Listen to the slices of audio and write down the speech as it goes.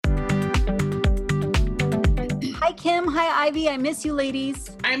Hi, Kim. Hi, Ivy. I miss you, ladies.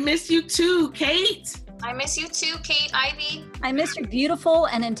 I miss you too, Kate. I miss you too, Kate, Ivy. I miss your beautiful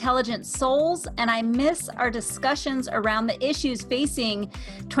and intelligent souls, and I miss our discussions around the issues facing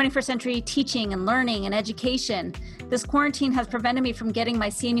 21st century teaching and learning and education. This quarantine has prevented me from getting my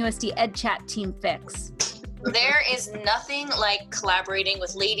CNUSD EdChat team fix. There is nothing like collaborating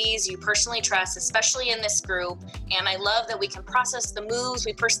with ladies you personally trust, especially in this group. And I love that we can process the moves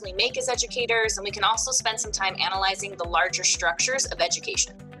we personally make as educators, and we can also spend some time analyzing the larger structures of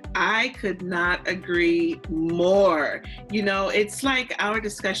education. I could not agree more. You know, it's like our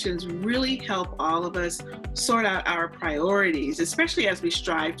discussions really help all of us sort out our priorities, especially as we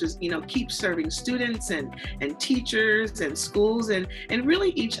strive to, keep serving students and teachers and schools and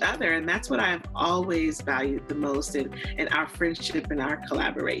really each other. And that's what I've always valued the most in our friendship and our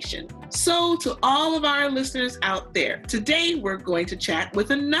collaboration. So to all of our listeners out there, today we're going to chat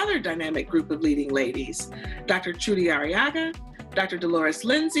with another dynamic group of leading ladies, Dr. Trudy Arriaga, Dr. Dolores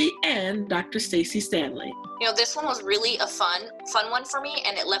Lindsay, and Dr. Stacey Stanley. This one was really a fun one for me,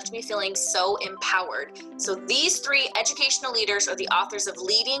 and it left me feeling so empowered. So these three educational leaders are the authors of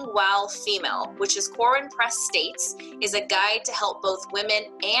Leading While Female, which, as Corwin Press states, is a guide to help both women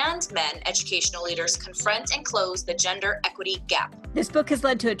and men educational leaders confront and close the gender equity gap. This book has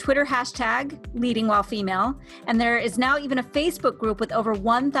led to a Twitter hashtag, Leading While Female, and there is now even a Facebook group with over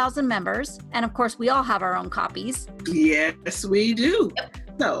 1,000 members. And of course, we all have our own copies. Yes, we do. Yep.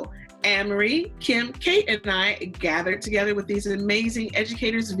 So, Anne-Marie, Kim, Kate, and I gathered together with these amazing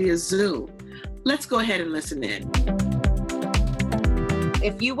educators via Zoom. Let's go ahead and listen in.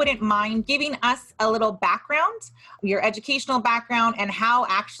 If you wouldn't mind giving us a little background, your educational background, and how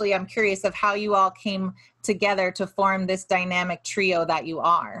actually, I'm curious of how you all came together to form this dynamic trio that you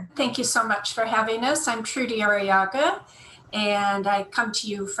are. Thank you so much for having us. I'm Trudy Arriaga, and I come to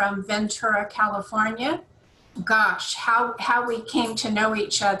you from Ventura, California. Gosh, how we came to know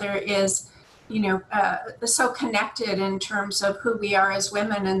each other is, so connected in terms of who we are as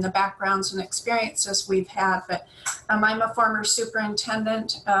women and the backgrounds and experiences we've had. But I'm a former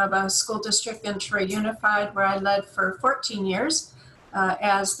superintendent of a school district, Ventura Unified, where I led for 14 years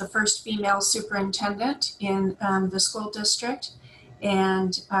as the first female superintendent in the school district.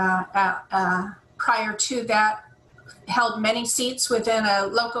 And prior to that, held many seats within a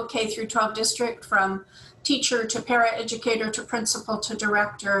local K through 12 district, from teacher to paraeducator to principal to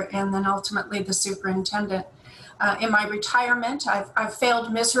director, and then ultimately the superintendent. In my retirement, I've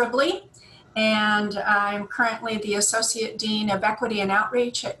failed miserably, and I'm currently the Associate Dean of Equity and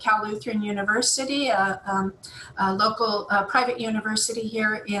Outreach at Cal Lutheran University, a local private university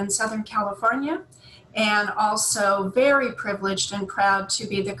here in Southern California, and also very privileged and proud to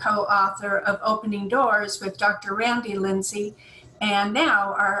be the co-author of Opening Doors with Dr. Randy Lindsay, and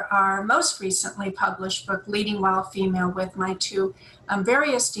now our most recently published book, Leading While Female, with my two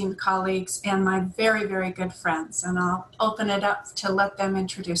very esteemed colleagues and my very, very good friends. And I'll open it up to let them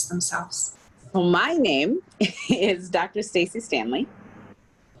introduce themselves. Well, my name is Dr. Stacey Stanley,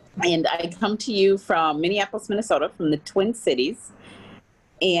 and I come to you from Minneapolis, Minnesota, from the Twin Cities.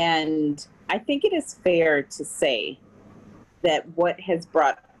 And I think it is fair to say that what has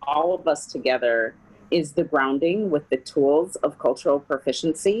brought all of us together is the grounding with the tools of cultural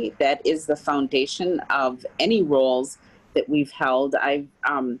proficiency. That is the foundation of any roles that we've held. I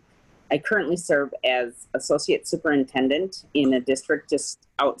currently serve as associate superintendent in a district just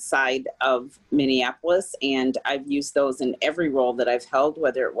outside of Minneapolis, and I've used those in every role that I've held,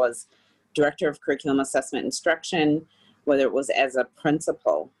 whether it was director of curriculum assessment instruction, whether it was as a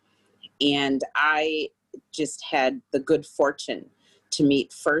principal. And I just had the good fortune to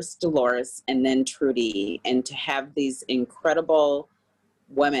meet first Dolores and then Trudy, and to have these incredible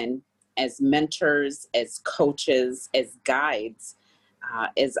women as mentors, as coaches, as guides,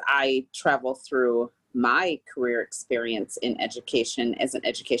 as I travel through my career experience in education as an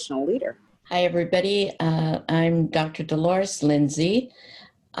educational leader. Hi, everybody. I'm Dr. Dolores Lindsay.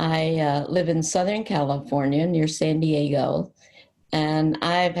 I live in Southern California near San Diego, and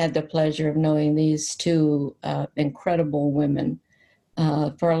I've had the pleasure of knowing these two incredible women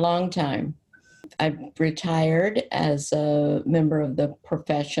for a long time. I've retired as a member of the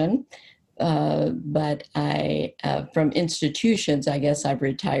profession, but from institutions, I guess I've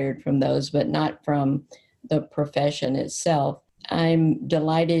retired from those, but not from the profession itself. I'm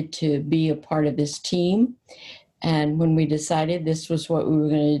delighted to be a part of this team. And when we decided this was what we were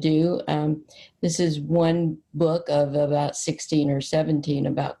going to do, this is one book of about 16 or 17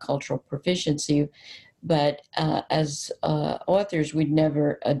 about cultural proficiency. But as authors, we'd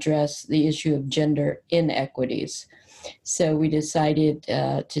never address the issue of gender inequities. So we decided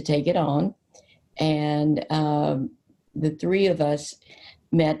to take it on And the three of us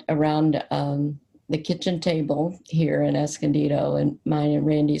met around the kitchen table here in Escondido, in mine and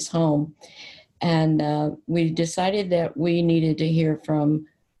Randy's home. And we decided that we needed to hear from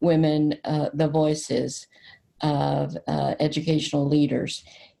women, the voices of educational leaders.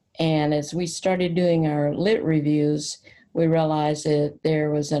 And as we started doing our lit reviews, we realized that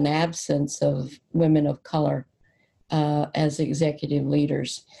there was an absence of women of color as executive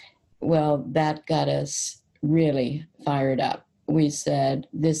leaders. Well, that got us really fired up. We said,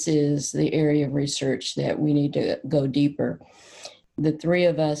 this is the area of research that we need to go deeper. The three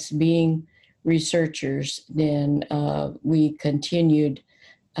of us being researchers, then we continued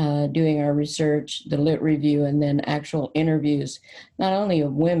doing our research, the lit review, and then actual interviews, not only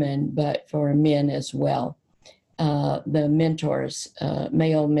of women, but for men as well. The mentors,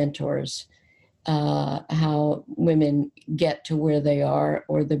 male mentors, how women get to where they are,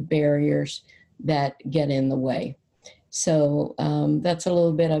 or the barriers that get in the way. So that's a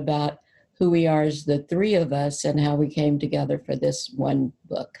little bit about who we are as the three of us and how we came together for this one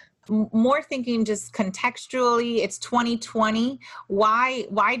book. More thinking just contextually, it's 2020.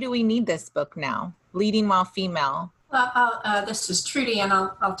 Why do we need this book now? Leading While Female. Well, this is Trudy, and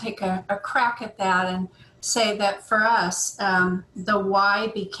I'll take a crack at that and say that for us, the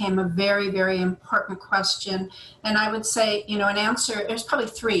why became a very, very important question. And I would say, an answer, there's probably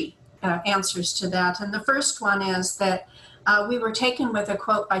three answers to that. And the first one is that we were taken with a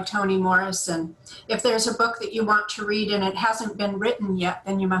quote by Toni Morrison. If there's a book that you want to read and it hasn't been written yet,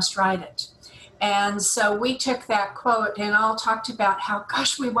 then you must write it. And so we took that quote and all talked about how,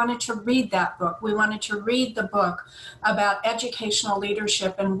 gosh, we wanted to read that book. We wanted to read the book about educational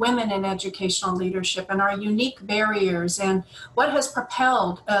leadership and women in educational leadership and our unique barriers and what has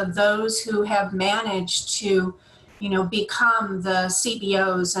propelled those who have managed to become the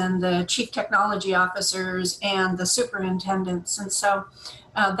CBOs and the chief technology officers and the superintendents. And so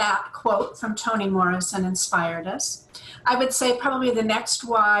that quote from Toni Morrison inspired us. I would say probably the next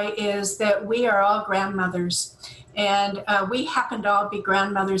why is that we are all grandmothers, and we happen to all be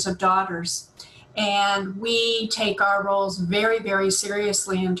grandmothers of daughters. And we take our roles very, very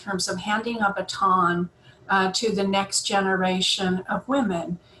seriously in terms of handing a baton to the next generation of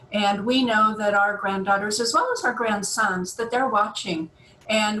women. And we know that our granddaughters, as well as our grandsons, that they're watching.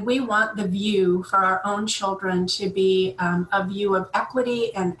 And we want the view for our own children to be a view of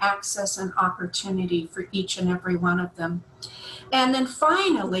equity and access and opportunity for each and every one of them. And then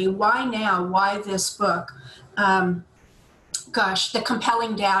finally, why now? Why this book? The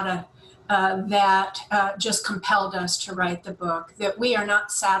compelling data that just compelled us to write the book, that we are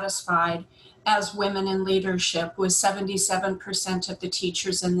not satisfied as women in leadership, with 77% of the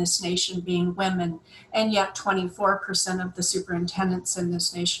teachers in this nation being women, and yet 24% of the superintendents in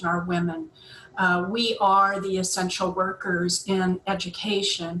this nation are women. We are the essential workers in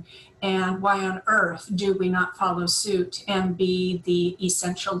education, and why on earth do we not follow suit and be the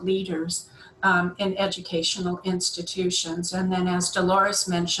essential leaders in educational institutions? And then, as Dolores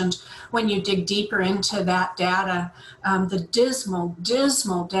mentioned, when you dig deeper into that data, the dismal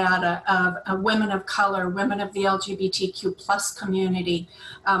data of women of color, women of the LGBTQ plus community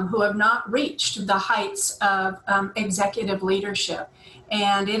who have not reached the heights of executive leadership.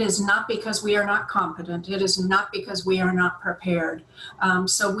 And it is not because we are not competent. It is not because we are not prepared.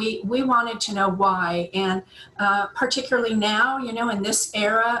 So we wanted to know why. And particularly now, in this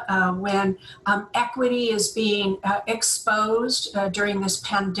era when equity is being exposed during this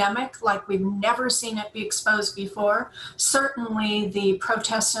pandemic like we've never seen it be exposed before. Certainly the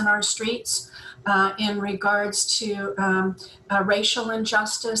protests in our streets in regards to racial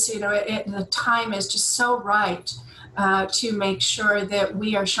injustice, the time is just so right to make sure that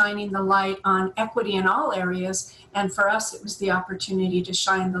we are shining the light on equity in all areas. And for us, it was the opportunity to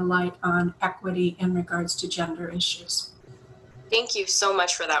shine the light on equity in regards to gender issues. Thank you so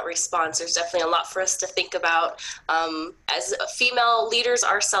much for that response. There's definitely a lot for us to think about as female leaders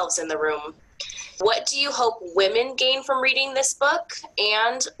ourselves in the room. What do you hope women gain from reading this book?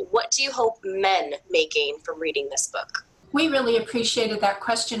 And what do you hope men may gain from reading this book? We really appreciated that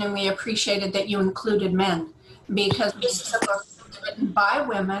question, and we appreciated that you included men, because this is a book written by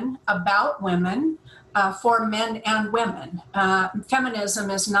women, about women, for men and women. Feminism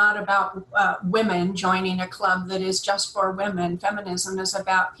is not about women joining a club that is just for women. Feminism is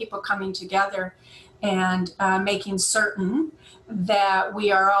about people coming together and making certain that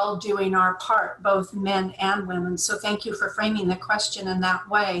we are all doing our part, both men and women. So thank you for framing the question in that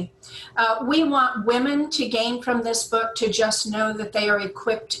way. We want women to gain from this book to just know that they are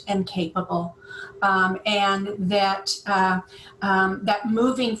equipped and capable. and that that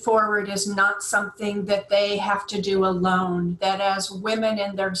moving forward is not something that they have to do alone, that as women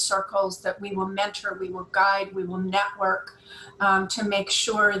in their circles, that we will mentor, we will guide, we will network to make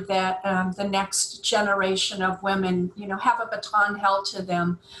sure that the next generation of women, have a baton held to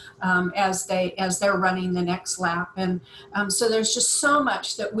them as they're running the next lap. And so there's just so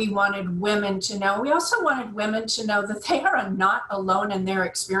much that we wanted women to know. We also wanted women to know that they are not alone in their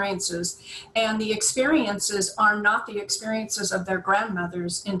experiences, and the experiences are not the experiences of their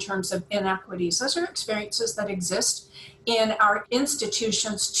grandmothers in terms of inequities. Those are experiences that exist in our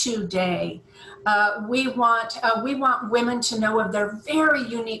institutions today. We want women to know of their very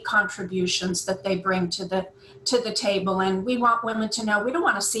unique contributions that they bring to the table, and we want women to know we don't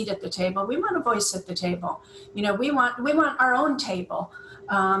want a seat at the table, we want a voice at the table. We want our own table,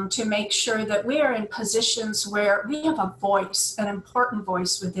 to make sure that we are in positions where we have a voice, an important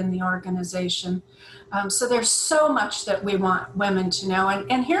voice within the organization. So there's so much that we want women to know,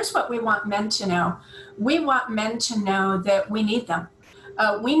 and here's what we want men to know. We want men to know that we need them.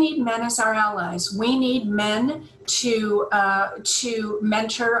 We need men as our allies. We need men to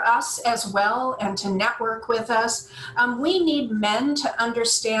mentor us as well and to network with us. We need men to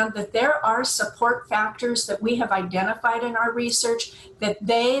understand that there are support factors that we have identified in our research that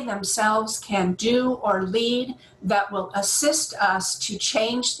they themselves can do or lead that will assist us to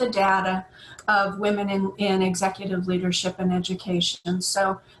change the data of women in executive leadership and education.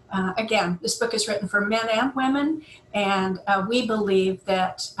 So again, this book is written for men and women, and we believe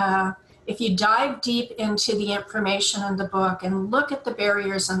that if you dive deep into the information in the book and look at the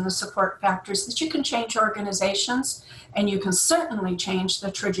barriers and the support factors, that you can change organizations, and you can certainly change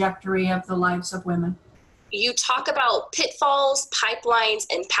the trajectory of the lives of women. You talk about pitfalls, pipelines,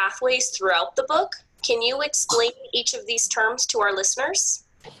 and pathways throughout the book. Can you explain each of these terms to our listeners?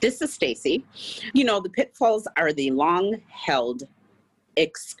 This is Stacy. The pitfalls are the long-held,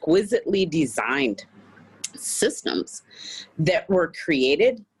 exquisitely designed systems that were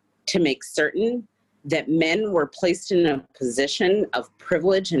created to make certain that men were placed in a position of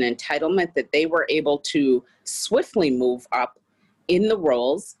privilege and entitlement, that they were able to swiftly move up in the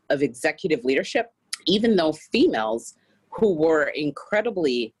roles of executive leadership, even though females who were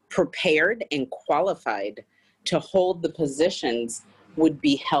incredibly prepared and qualified to hold the positions would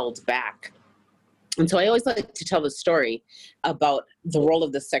be held back. And so I always like to tell the story about the role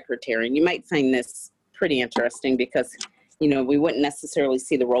of the secretary. And you might find this pretty interesting because, we wouldn't necessarily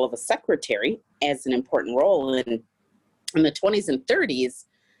see the role of a secretary as an important role. And in the 20s and 30s,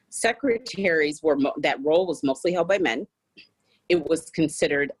 secretaries that role was mostly held by men. It was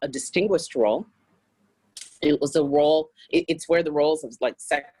considered a distinguished role. It was a role, it's where the roles of like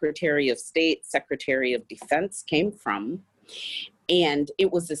Secretary of State, Secretary of Defense came from. And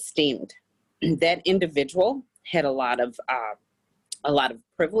it was esteemed. That individual had a lot of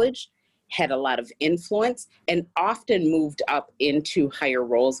privilege, had a lot of influence, and often moved up into higher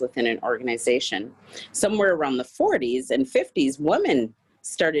roles within an organization. Somewhere around the 40s and 50s, women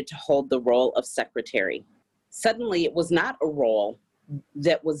started to hold the role of secretary. Suddenly, it was not a role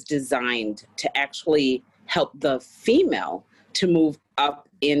that was designed to actually help the female to move up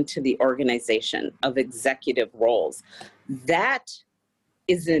into the organization of executive roles. That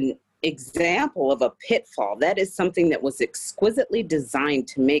is an example of a pitfall. That is something that was exquisitely designed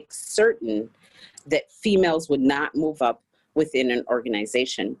to make certain that females would not move up within an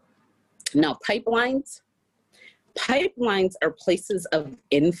organization. Now, pipelines are places of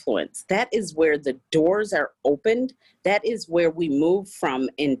influence. That is where the doors are opened. That is where we move from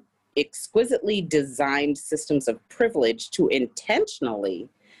exquisitely designed systems of privilege to intentionally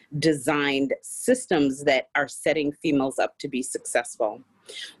designed systems that are setting females up to be successful.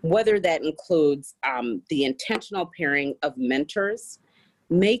 Whether that includes the intentional pairing of mentors,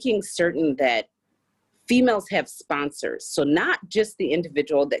 making certain that females have sponsors. So not just the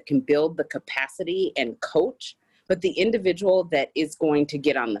individual that can build the capacity and coach, but the individual that is going to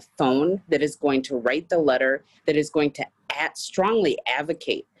get on the phone, that is going to write the letter, that is going to strongly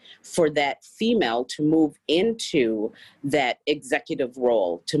advocate for that female to move into that executive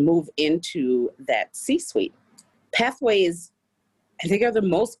role, to move into that C-suite. Pathways, I think, are the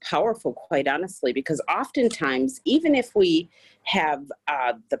most powerful, quite honestly, because oftentimes, even if we have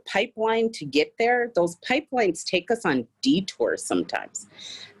the pipeline to get there, those pipelines take us on detours sometimes.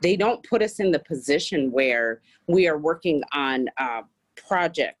 They don't put us in the position where we are working on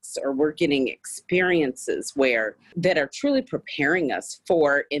projects or we're getting experiences that are truly preparing us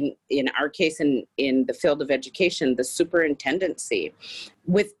for, in our case, in the field of education, the superintendency.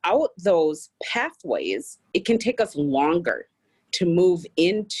 Without those pathways, it can take us longer to move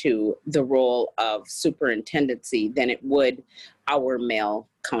into the role of superintendency than it would our male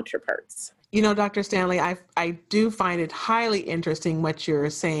counterparts. You know, Dr. Stanley, I do find it highly interesting what you're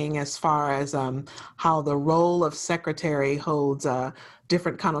saying as far as how the role of secretary holds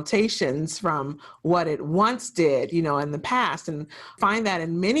different connotations from what it once did, you know, in the past, and find that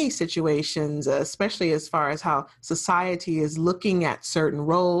in many situations, especially as far as how society is looking at certain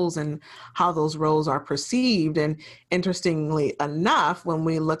roles and how those roles are perceived. And interestingly enough, when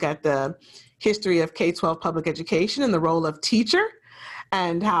we look at the history of K-12 public education and the role of teacher,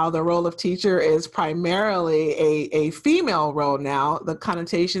 and how the role of teacher is primarily a female role now, the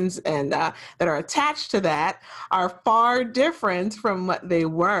connotations and that are attached to that are far different from what they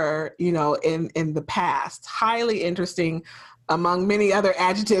were, you know, in the past. Highly interesting, among many other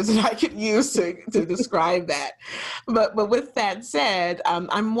adjectives that I could use to describe that. But with that said,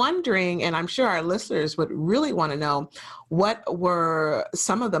 I'm wondering, and I'm sure our listeners would really want to know, what were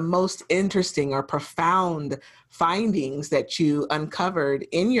some of the most interesting or profound findings that you uncovered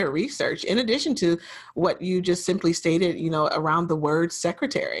in your research, in addition to what you just simply stated, you know, around the word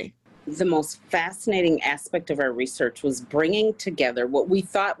secretary? The most fascinating aspect of our research was bringing together what we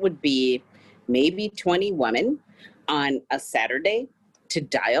thought would be maybe 20 women on a Saturday to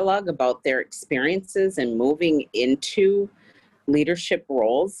dialogue about their experiences and moving into leadership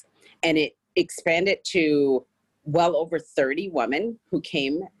roles. And it expanded to well over 30 women who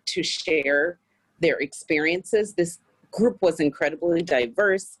came to share their experiences. This group was incredibly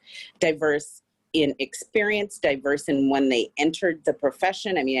diverse in experience, diverse in when they entered the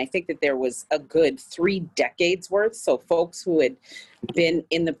profession. I mean, I think that there was a good 3 decades worth. So folks who had been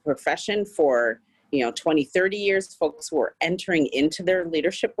in the profession for 20, 30 years, folks who are entering into their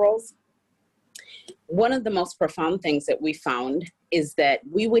leadership roles. One of the most profound things that we found is that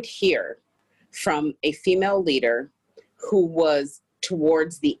we would hear from a female leader who was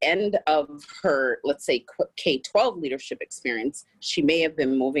towards the end of her, let's say, K-12 leadership experience. She may have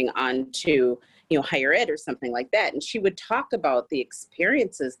been moving on to, higher ed or something like that. And she would talk about the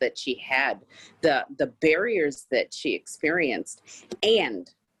experiences that she had, the barriers that she experienced. And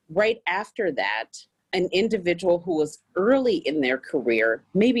right after that, an individual who was early in their career,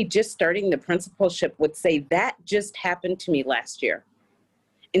 maybe just starting the principalship, would say, that just happened to me last year.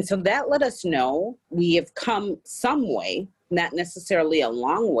 And so that let us know we have come some way, not necessarily a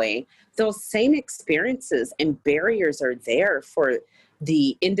long way. Those same experiences and barriers are there for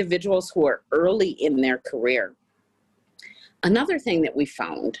the individuals who are early in their career. Another thing that we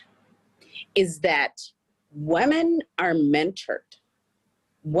found is that women are mentored.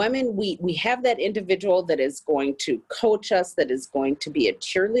 Women, we have that individual that is going to coach us, that is going to be a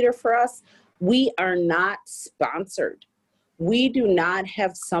cheerleader for us. We are not sponsored. We do not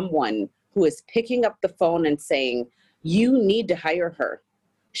have someone who is picking up the phone and saying, you need to hire her.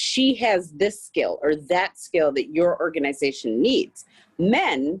 She has this skill or that skill that your organization needs.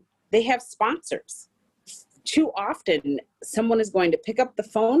 Men, they have sponsors. Too often, someone is going to pick up the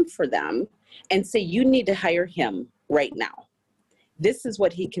phone for them and say, you need to hire him right now. This is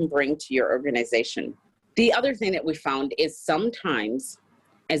what he can bring to your organization. The other thing that we found is sometimes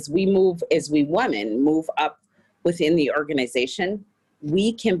as we women move up within the organization,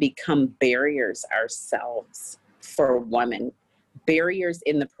 we can become barriers ourselves for women, barriers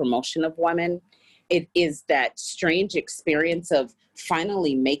in the promotion of women. It is that strange experience of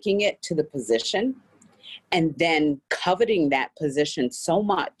finally making it to the position and then coveting that position so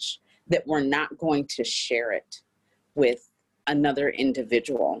much that we're not going to share it with another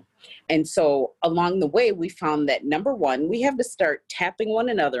individual. And so along the way, we found that number one, we have to start tapping one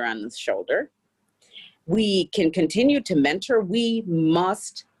another on the shoulder. We can continue to mentor. We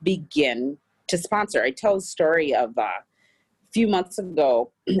must begin to sponsor. I tell a story of a few months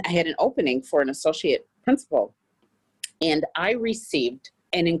ago, I had an opening for an associate principal, and I received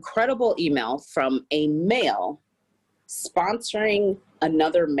an incredible email from a male sponsoring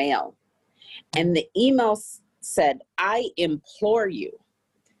another male. And the email said, I implore you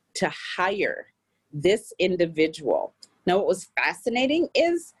to hire this individual. Now, what was fascinating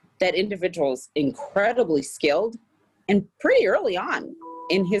is that individual is incredibly skilled and pretty early on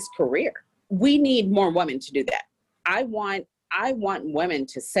in his career. We need more women to do that. I want women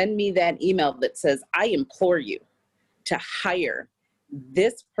to send me that email that says, I implore you to hire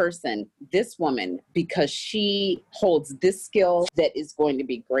this person, this woman, because she holds this skill that is going to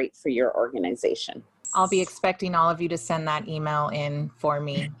be great for your organization. I'll be expecting all of you to send that email in for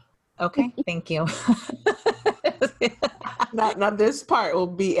me. Okay, thank you. Not this part will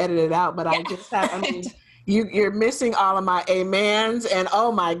be edited out, but I just have, you're missing all of my amens and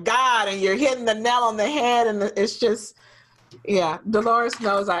oh my God, and you're hitting the nail on the head, and it's just Yeah, Dolores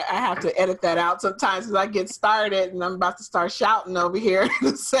knows I have to edit that out sometimes because I get started and I'm about to start shouting over here in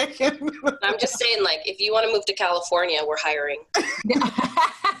a second. I'm just saying, like, if you want to move to California, we're hiring.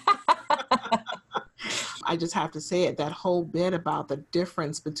 I just have to say it, that whole bit about the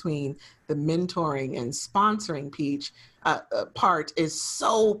difference between the mentoring and sponsoring part is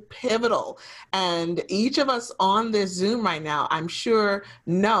so pivotal. And each of us on this Zoom right now, I'm sure,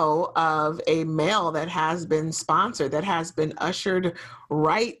 know of a male that has been sponsored, that has been ushered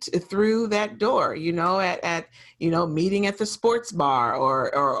right through that door, at meeting at the sports bar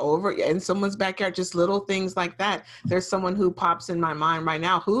or over in someone's backyard, just little things like that. There's someone who pops in my mind right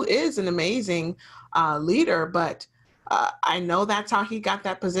now who is an amazing leader, but I know that's how he got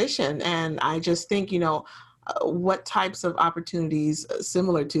that position. And I just think, what types of opportunities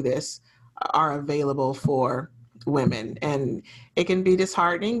similar to this are available for women. And it can be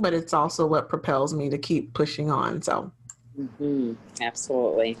disheartening, but it's also what propels me to keep pushing on. So. Mm-hmm.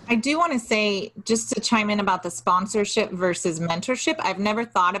 Absolutely. I do want to say, just to chime in about the sponsorship versus mentorship, I've never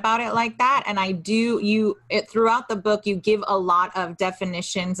thought about it like that. And throughout the book, you give a lot of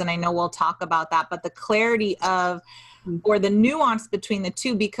definitions, and I know we'll talk about that, but the clarity of, or the nuance between the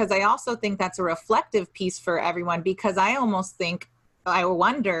two, because I also think that's a reflective piece for everyone, because I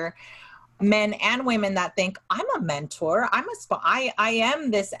wonder, men and women that think, I'm a mentor, I am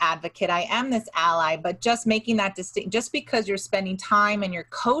this advocate, I am this ally, but just making that distinct, just because you're spending time and you're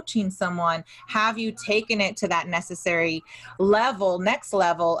coaching someone, have you taken it to that necessary next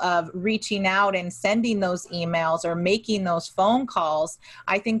level of reaching out and sending those emails or making those phone calls?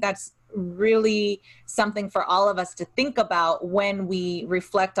 I think that's really something for all of us to think about when we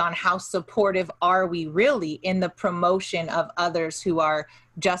reflect on how supportive are we really in the promotion of others who are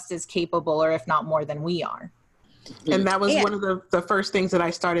just as capable, or if not more than we are. And that was one of the first things that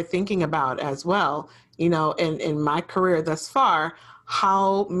I started thinking about as well, in my career thus far.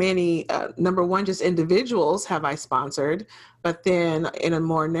 How many, number one, just individuals have I sponsored, but then in a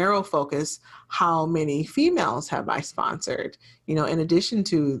more narrow focus, how many females have I sponsored, in addition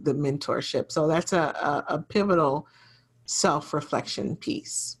to the mentorship. So that's a pivotal self-reflection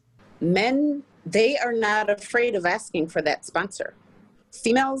piece. Men, they are not afraid of asking for that sponsor.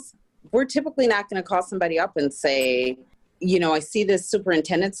 Females, we're typically not going to call somebody up and say, I see this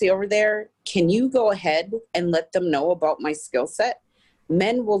superintendency over there. Can you go ahead and let them know about my skill set?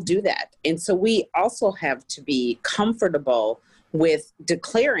 Men will do that. And so we also have to be comfortable with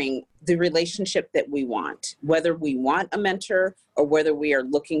declaring the relationship that we want, whether we want a mentor or whether we are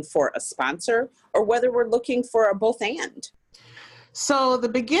looking for a sponsor or whether we're looking for a both and. So the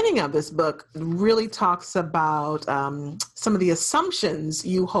beginning of this book really talks about some of the assumptions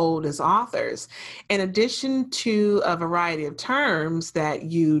you hold as authors, in addition to a variety of terms that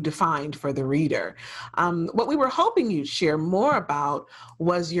you defined for the reader. What we were hoping you'd share more about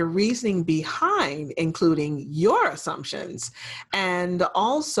was your reasoning behind including your assumptions, and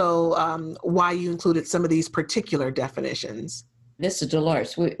also why you included some of these particular definitions. This is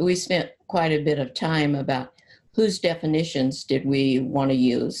Dolores. We spent quite a bit of time about whose definitions did we want to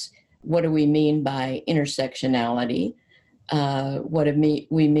use? What do we mean by intersectionality? What do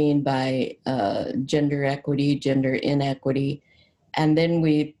we mean by gender equity, gender inequity? And then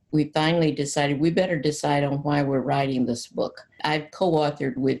we finally decided we better decide on why we're writing this book. I've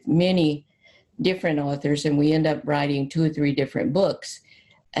co-authored with many different authors, and we end up writing 2 or 3 different books.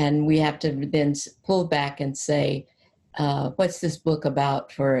 And we have to then pull back and say, what's this book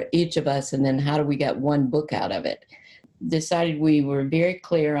about for each of us, and then how do we get one book out of it? Decided we were very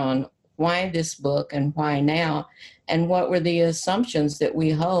clear on why this book and why now, and what were the assumptions that we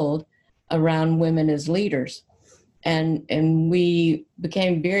hold around women as leaders. And we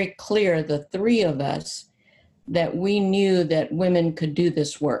became very clear, the 3 of us, that we knew that women could do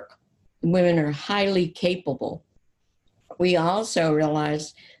this work. Women are highly capable. We also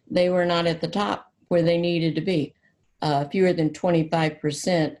realized they were not at the top where they needed to be. Fewer than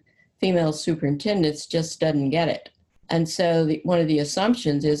 25% female superintendents just doesn't get it. And so one of the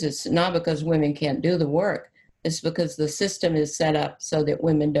assumptions is it's not because women can't do the work, it's because the system is set up so that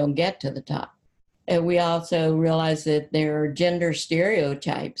women don't get to the top. And we also realize that there are gender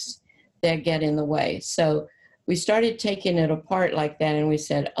stereotypes that get in the way. So we started taking it apart like that, and we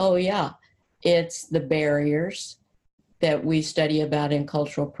said, oh yeah, it's the barriers that we study about in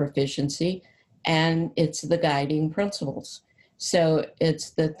cultural proficiency, and it's the guiding principles. So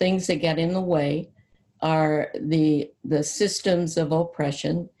it's the things that get in the way are the systems of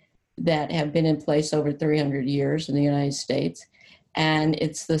oppression that have been in place over 300 years in the United States, and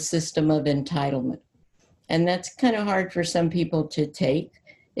it's the system of entitlement. And that's kind of hard for some people to take,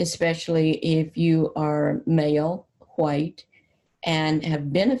 especially if you are male, white and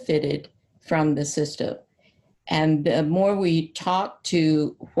have benefited from the system. And the more we talk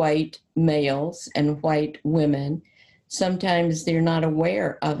to white males and white women, sometimes they're not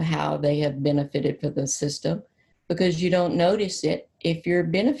aware of how they have benefited from the system because you don't notice it if you're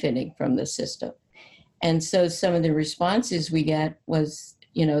benefiting from the system. And so some of the responses we get was,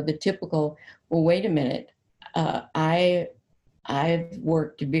 the typical, well, wait a minute, I've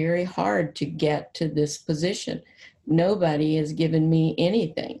worked very hard to get to this position. Nobody has given me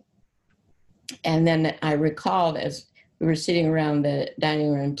anything. And then I recalled as we were sitting around the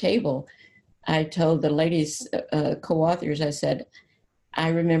dining room table, I told the ladies, co-authors, I said, I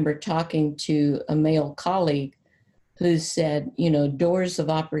remember talking to a male colleague who said, doors of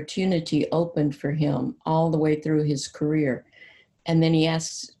opportunity opened for him all the way through his career. And then he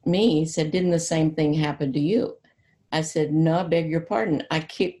asked me, he said, didn't the same thing happen to you? I said, no, I beg your pardon. I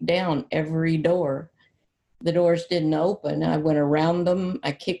kicked down every door. The doors didn't open. I went around them.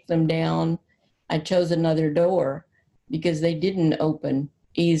 I kicked them down. I chose another door because they didn't open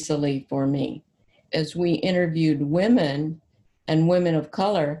easily for me. As we interviewed women and women of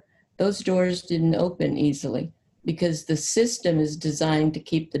color, those doors didn't open easily because the system is designed to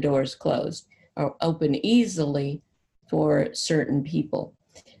keep the doors closed or open easily for certain people.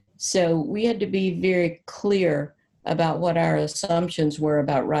 So we had to be very clear about what our assumptions were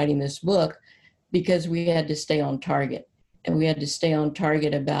about writing this book because we had to stay on target. And we had to stay on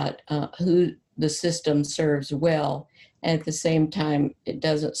target about who the system serves well. And at the same time, it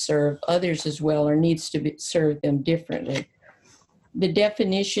doesn't serve others as well or needs to serve them differently. The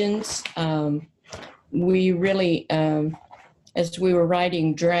definitions, we really, as we were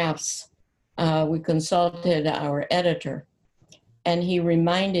writing drafts, we consulted our editor, and he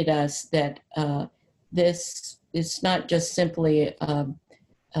reminded us that this is not just simply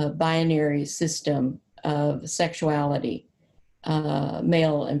a binary system of sexuality,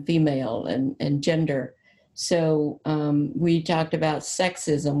 male and female and gender. So we talked about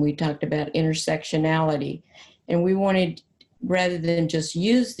sexism, we talked about intersectionality, and we wanted, rather than just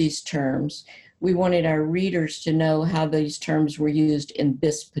use these terms, we wanted our readers to know how these terms were used in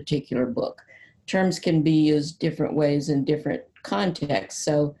this particular book. Terms can be used different ways in different contexts.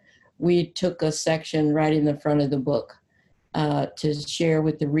 So we took a section right in the front of the book to share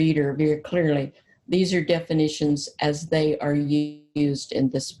with the reader very clearly, these are definitions as they are used in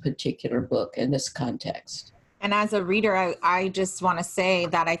this particular book, in this context. And as a reader, I just want to say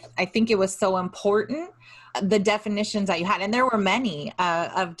that I think it was so important, the definitions that you had, and there were many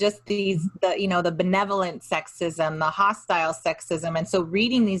of just these, the benevolent sexism, the hostile sexism. And so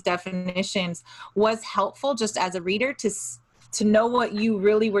reading these definitions was helpful just as a reader to know what you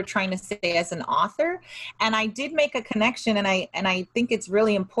really were trying to say as an author. And I did make a connection, and I think it's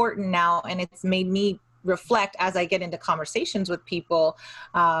really important now, and it's made me reflect as I get into conversations with people,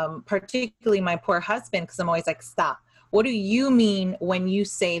 particularly my poor husband, because I'm always like, stop. What do you mean when you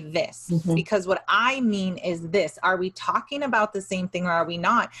say this? Mm-hmm. Because what I mean is this. Are we talking about the same thing or are we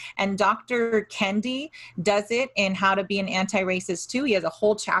not? And Dr. Kendi does it in How to Be an Anti-Racist too. He has a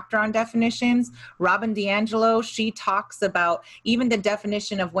whole chapter on definitions. Robin DiAngelo, she talks about even the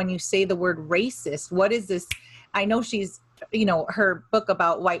definition of when you say the word racist. What is this? I know she's, her book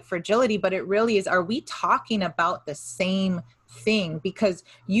about white fragility, but it really is, are we talking about the same thing? Because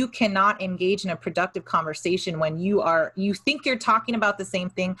you cannot engage in a productive conversation when you think you're talking about the same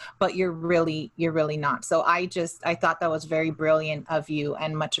thing, but you're really not. So I thought that was very brilliant of you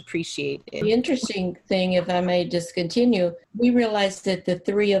and much appreciated. The interesting thing, if I may just continue, we realized that the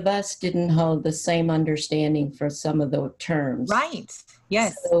three of us didn't hold the same understanding for some of the terms. Right.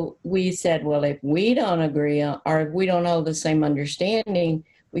 Yes. So we said, well, if we don't agree or if we don't hold the same understanding,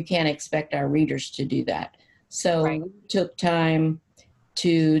 we can't expect our readers to do that. So right. We took time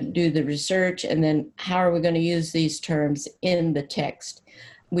to do the research, and then how are we going to use these terms in the text?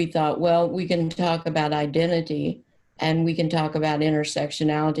 We thought, well, we can talk about identity and we can talk about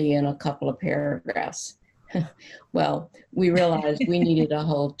intersectionality in a couple of paragraphs. Well, we realized we needed a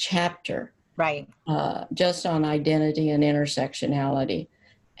whole chapter. Right. Just on identity and intersectionality.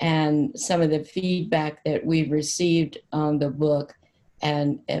 And some of the feedback that we've received on the book,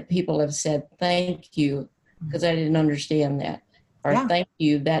 and people have said, thank you, because I didn't understand that. Or thank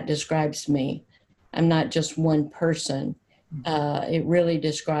you, that describes me. I'm not just one person. It really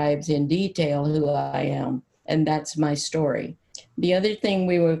describes in detail who I am, and that's my story. The other thing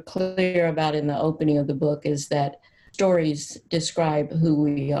we were clear about in the opening of the book is that stories describe who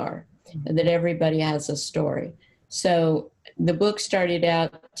we are. That everybody has a story. So the book started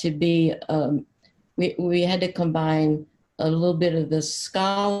out to be, we had to combine a little bit of the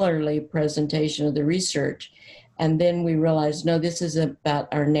scholarly presentation of the research And then we realized, no, this is about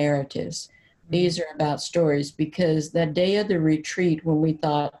our narratives. These are about stories, because the day of the retreat, when we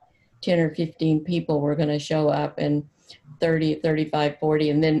thought 10 or 15 people were going to show up, and 30, 35, 40,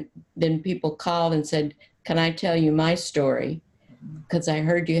 and then people called and said, can I tell you my story? Because I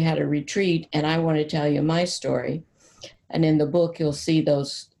heard you had a retreat and I want to tell you my story. And in the book, you'll see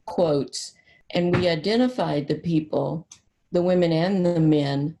those quotes. And we identified the people, the women and the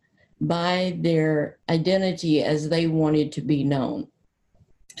men, by their identity as they wanted to be known.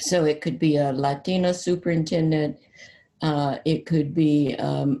 So it could be a Latina superintendent, it could be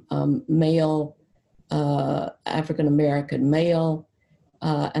male, African-American male,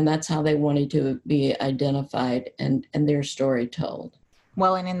 and that's how they wanted to be identified and their story told.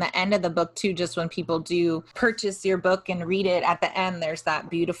 Well, and in the end of the book too, just when people do purchase your book and read it, at the end, there's that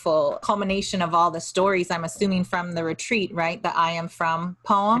beautiful culmination of all the stories, I'm assuming from the retreat, right? The I Am From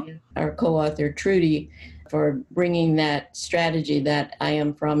poem. Our co-author, Trudy, for bringing that strategy, that I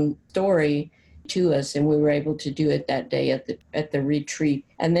Am From story to us, and we were able to do it that day at the retreat.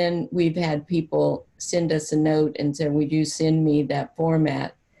 And then we've had people send us a note and say, would you send me that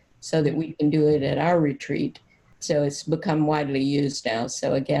format so that we can do it at our retreat? So it's become widely used now.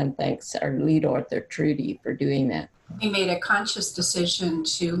 So again, thanks our lead author, Trudy, for doing that. We made a conscious decision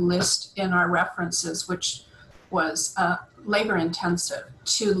to list in our references, which was labor intensive,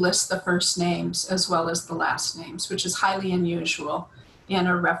 to list the first names as well as the last names, which is highly unusual in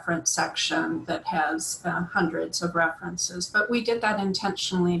a reference section that has hundreds of references. But we did that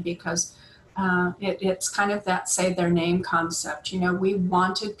intentionally because it's kind of that say their name concept. You know, we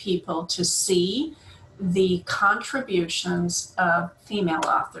wanted people to see the contributions of female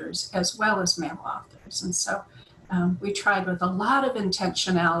authors as well as male authors. And so we tried with a lot of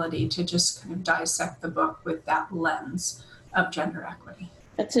intentionality to just kind of dissect the book with that lens of gender equity.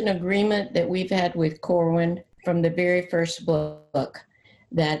 That's an agreement that we've had with Corwin from the very first book,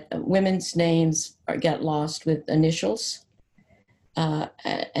 that women's names get lost with initials.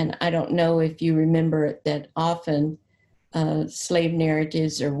 And I don't know if you remember that often slave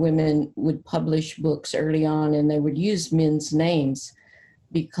narratives or women would publish books early on and they would use men's names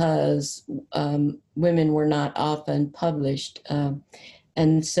because women were not often published.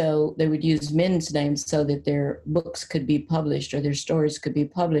 And so they would use men's names so that their books could be published or their stories could be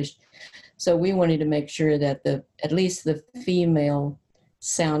published. So we wanted to make sure that at least the female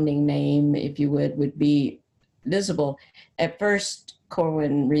sounding name, if you would be visible. At first,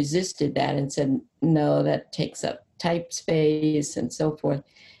 Corwin resisted that and said, no, that takes up type space and so forth.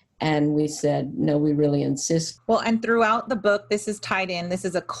 And we said, no, we really insist. Well, and throughout the book, this is tied in. This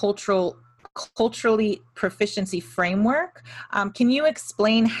is a culturally proficiency framework. Can you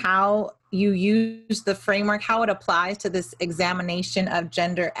explain how you use the framework, how it applies to this examination of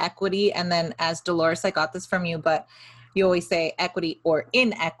gender equity? And then as Dolores, I got this from you, but you always say equity or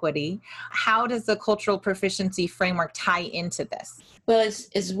inequity. How does the cultural proficiency framework tie into this? Well,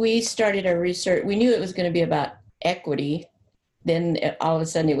 as we started our research, we knew it was going to be about equity. Then all of a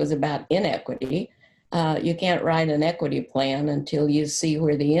sudden it was about inequity. You can't write an equity plan until you see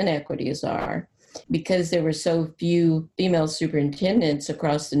where the inequities are. Because there were so few female superintendents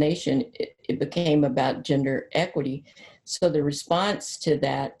across the nation, it became about gender equity. So the response to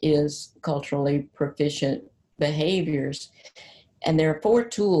that is culturally proficient behaviors. And there are 4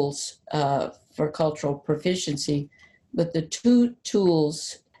 tools for cultural proficiency, but the 2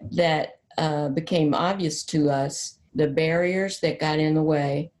 tools that became obvious to us, the barriers that got in the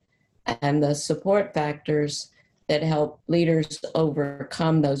way and the support factors that help leaders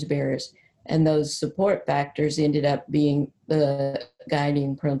overcome those barriers. And those support factors ended up being the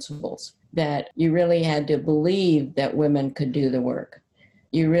guiding principles, that you really had to believe that women could do the work.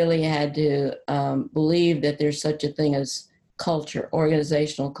 You really had to believe that there's such a thing as culture,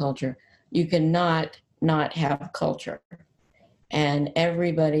 organizational culture. You cannot not have culture. And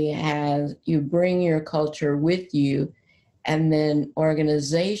everybody you bring your culture with you, and then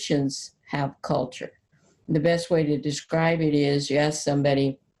organizations have culture. The best way to describe it is you ask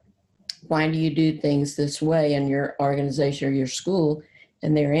somebody, why do you do things this way in your organization or your school?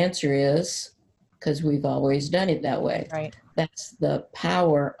 And their answer is, because we've always done it that way. Right. That's the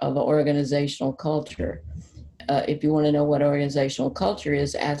power of organizational culture. If you want to know what organizational culture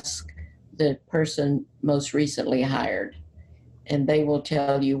is, ask the person most recently hired, and they will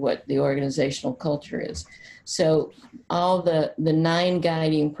tell you what the organizational culture is. So all the 9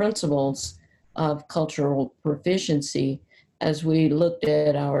 guiding principles of cultural proficiency, as we looked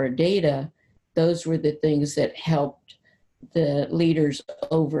at our data, those were the things that helped the leaders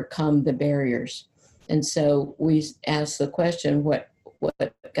overcome the barriers. And so we asked the question, what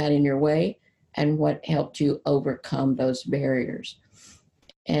got in your way? and what helped you overcome those barriers.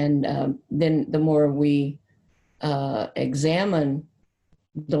 And then the more we examine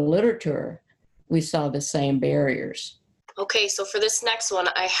the literature, we saw the same barriers. Okay, so for this next one,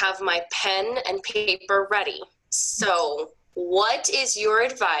 I have my pen and paper ready. So what is your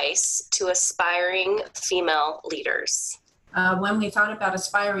advice to aspiring female leaders? When we thought about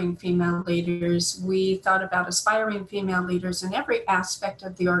aspiring female leaders, we thought about aspiring female leaders in every aspect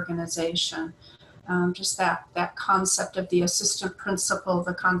of the organization. Just that concept of the assistant principal,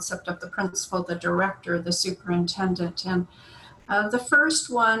 the concept of the principal, the director, the superintendent. And the first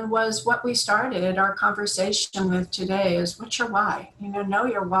one was what we started our conversation with today is, what's your why? Know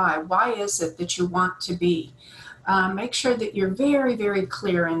your why. Why is it that you want to be? Make sure that you're very, very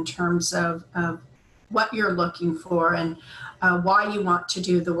clear in terms of what you're looking for and why you want to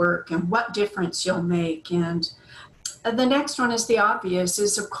do the work and what difference you'll make. And the next one is the obvious,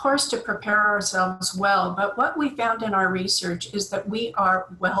 is of course to prepare ourselves well. But what we found in our research is that we are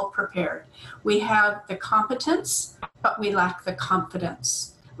well prepared. We have the competence, but we lack the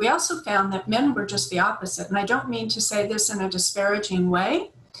confidence. We also found that men were just the opposite. And I don't mean to say this in a disparaging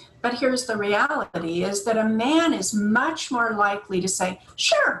way, but here's the reality, is that a man is much more likely to say,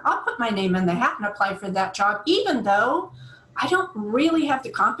 sure, I'll put my name in the hat and apply for that job, even though I don't really have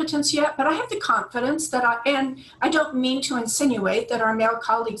the competence yet, but I have the confidence and I don't mean to insinuate that our male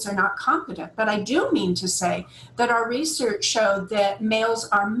colleagues are not competent, but I do mean to say that our research showed that males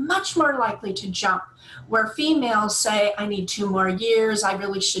are much more likely to jump, where females say, I need 2 more years, I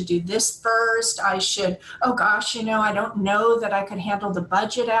really should do this first, I should, oh gosh, I don't know that I could handle the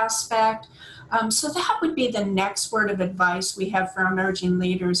budget aspect. So that would be the next word of advice we have for emerging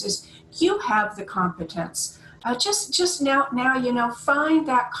leaders is you have the competence. Just now, find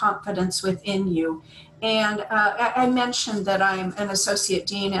that confidence within you. And I mentioned that I'm an associate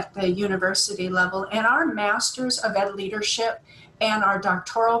dean at the university level, and our Masters of Ed Leadership and our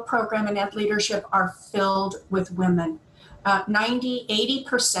doctoral program in Ed Leadership are filled with women.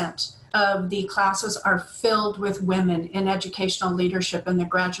 80% of the classes are filled with women in educational leadership in the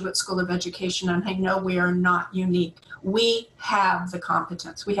Graduate School of Education, and I know we are not unique. We have the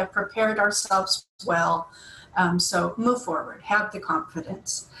competence. We have prepared ourselves well. So move forward, have the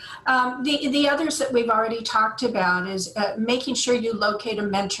confidence. The others that we've already talked about is making sure you locate a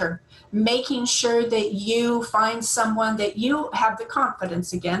mentor, making sure that you find someone that you have the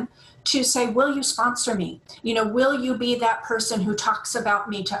confidence again to say, will you sponsor me? Will you be that person who talks about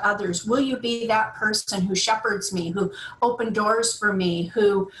me to others? Will you be that person who shepherds me, who opened doors for me,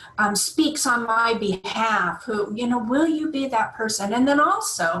 who speaks on my behalf, will you be that person? And then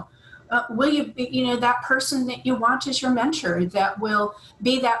also, will you be, that person that you want as your mentor, that will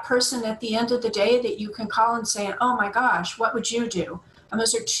be that person at the end of the day that you can call and say, oh my gosh, what would you do? And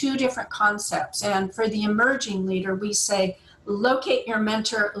those are 2 different concepts. And for the emerging leader, we say, locate your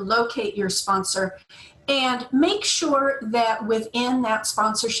mentor, locate your sponsor, and make sure that within that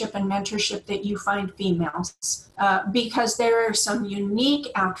sponsorship and mentorship that you find females, because there are some unique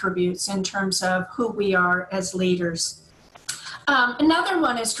attributes in terms of who we are as leaders. Another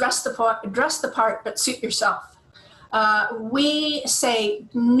one is dress the part, but suit yourself. We say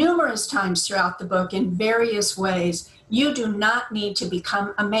numerous times throughout the book in various ways, you do not need to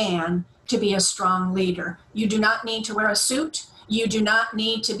become a man to be a strong leader. You do not need to wear a suit. You do not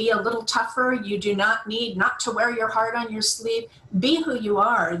need to be a little tougher. You do not need not to wear your heart on your sleeve. Be who you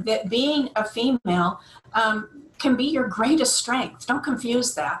are. That being a female can be your greatest strength. Don't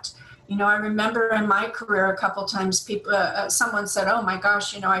confuse that. I remember in my career a couple times someone said, oh my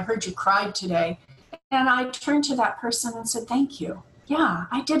gosh, I heard you cried today. And I turned to that person and said, thank you. Yeah,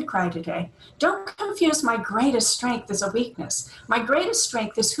 I did cry today. Don't confuse my greatest strength as a weakness. My greatest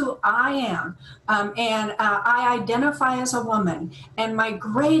strength is who I am. And I identify as a woman. And my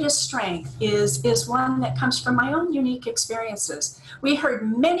greatest strength is one that comes from my own unique experiences. We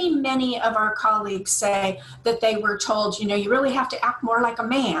heard many of our colleagues say that they were told, you really have to act more like a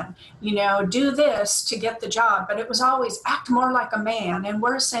man, do this to get the job. But it was always act more like a man. And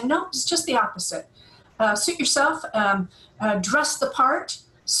we're saying, no, it's just the opposite. Suit yourself, dress the part,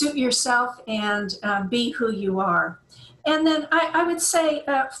 suit yourself, and be who you are. And then I would say,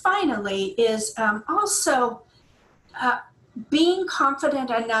 finally, is also being confident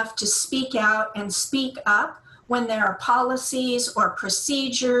enough to speak out and speak up when there are policies or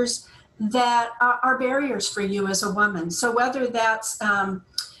procedures that are barriers for you as a woman. So whether that's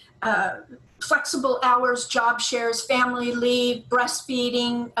flexible hours, job shares, family leave,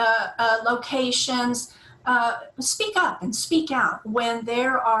 breastfeeding locations, speak up and speak out when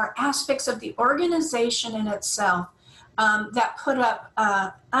there are aspects of the organization in itself that put up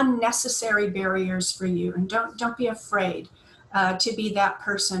unnecessary barriers for you. And don't be afraid to be that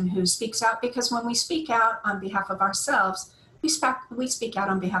person who speaks out, because when we speak out on behalf of ourselves, we speak out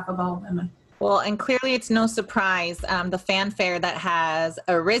on behalf of all women. Well, and clearly it's no surprise the fanfare that has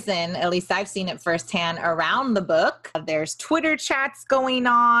arisen, at least I've seen it firsthand, around the book. There's Twitter chats going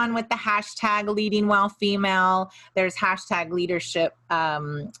on with the hashtag Leading Well Female. There's hashtag leadership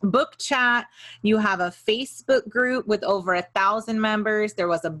book chat. You have a Facebook group with over 1,000 members. There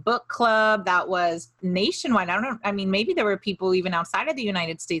was a book club that was nationwide. Maybe there were people even outside of the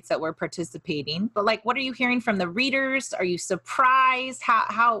United States that were participating. But like, what are you hearing from the readers? Are you surprised?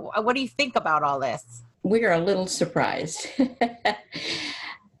 What do you think about all this? We are a little surprised.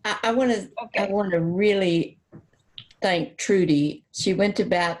 I want to really thank Trudy. She went to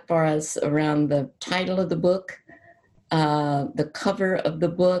bat for us around the title of the book, the cover of the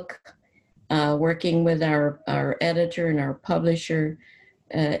book, working with our editor and our publisher.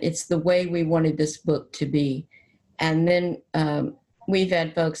 It's the way we wanted this book to be. And then we've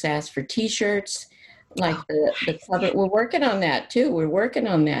had folks ask for T-shirts, like the cover. We're working on that too. We're working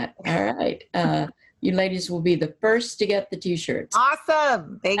on that. All right. You ladies will be the first to get the T-shirts.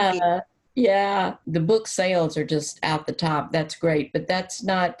 Awesome. Thank you. Yeah. The book sales are just out the top. That's great. But that's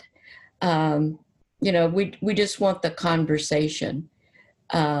not, we just want the conversation.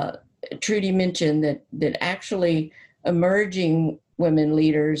 Trudy mentioned that actually emerging women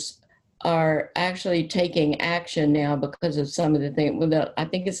leaders are actually taking action now because of some of the things. I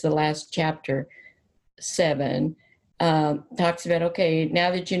think it's the last chapter, 7, talks about, okay, now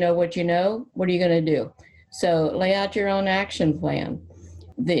that you know, what are you going to do? So lay out your own action plan.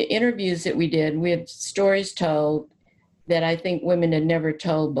 The interviews that we did, we had stories told that I think women had never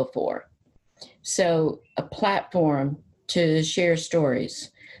told before. So a platform to share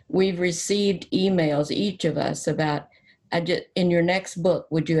stories. We've received emails, each of us, about, in your next book,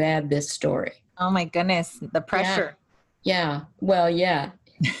 would you add this story? Oh my goodness, the pressure. Yeah. Well, yeah.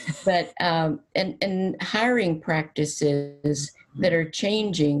 But and hiring practices that are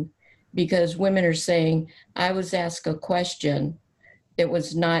changing because women are saying, I was asked a question that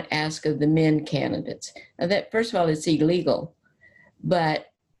was not asked of the men candidates. Now that, first of all, it's illegal, but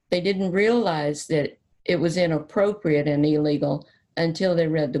they didn't realize that it was inappropriate and illegal until they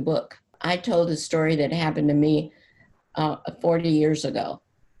read the book. I told a story that happened to me 40 years ago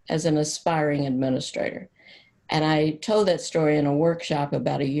as an aspiring administrator. And I told that story in a workshop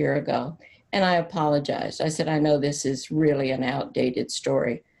about a year ago, and I apologized. I said, I know this is really an outdated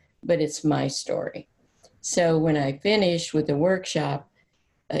story, but it's my story. So when I finished with the workshop,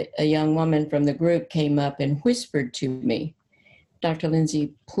 a young woman from the group came up and whispered to me, Dr.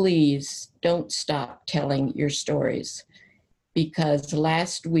 Lindsay, please don't stop telling your stories. Because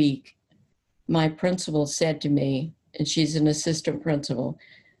last week, my principal said to me, and she's an assistant principal,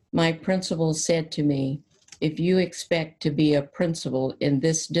 my principal said to me, if you expect to be a principal in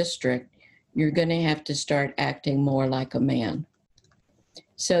this district, you're going to have to start acting more like a man.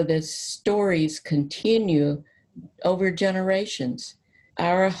 So the stories continue over generations.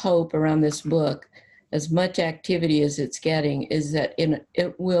 Our hope around this book, as much activity as it's getting, is that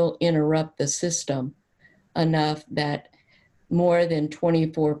it will interrupt the system enough that more than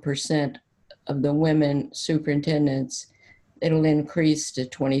 24% of the women superintendents, it'll increase to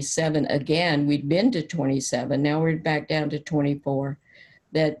 27. Again, we'd been to 27. Now we're back down to 24.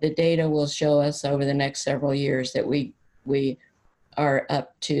 That the data will show us over the next several years that we are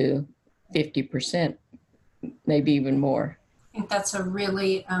up to 50%, maybe even more. I think that's a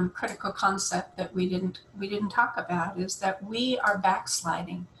really critical concept that we didn't talk about, is that we are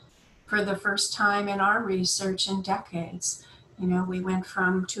backsliding for the first time in our research in decades. We went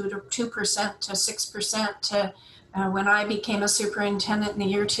from 2% to 6% to when I became a superintendent in the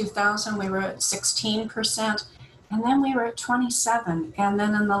year 2000, we were at 16%, and then we were at 27%. And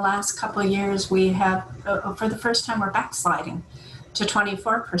then in the last couple of years, we have, for the first time, we're backsliding to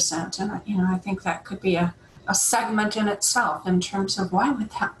 24%. And, I think that could be a segment in itself in terms of why would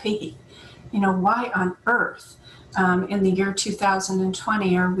that be? Why on earth in the year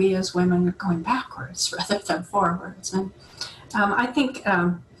 2020 are we as women going backwards rather than forwards? And I think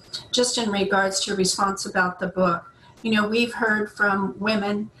just in regards to your response about the book, we've heard from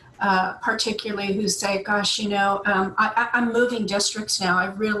women, particularly who say, gosh, I'm moving districts now. I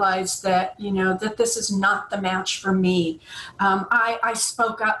realized that, that this is not the match for me. I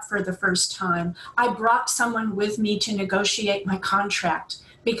spoke up for the first time. I brought someone with me to negotiate my contract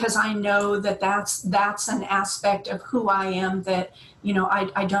because I know that that's an aspect of who I am that, you know,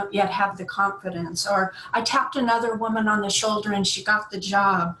 I don't yet have the confidence. Or I tapped another woman on the shoulder and she got the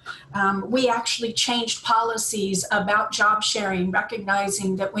job. We actually changed policies about job sharing,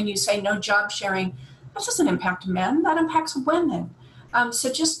 recognizing that when you say no job sharing, that doesn't impact men, that impacts women.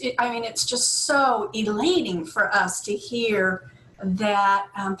 It's just so elating for us to hear that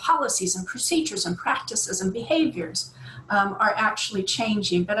policies and procedures and practices and behaviors are actually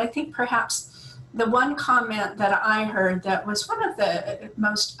changing. But I think perhaps the one comment that I heard that was one of the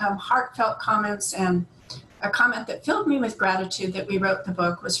most heartfelt comments, and a comment that filled me with gratitude that we wrote the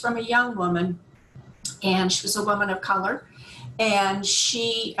book, was from a young woman, and she was a woman of color. And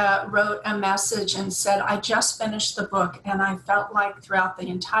she wrote a message and said, I just finished the book and I felt like throughout the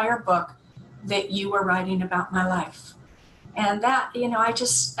entire book that you were writing about my life. And that, you know,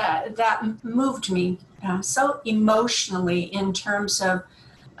 that moved me so emotionally in terms of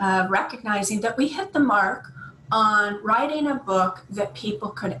recognizing that we hit the mark on writing a book that people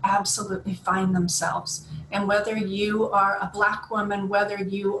could absolutely find themselves. And whether you are a Black woman, whether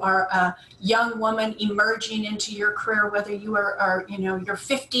you are a young woman emerging into your career, whether you are you know, you're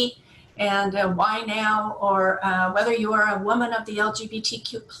 50 and why now, or whether you are a woman of the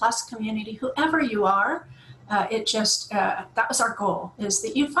LGBTQ plus community, whoever you are, that was our goal, is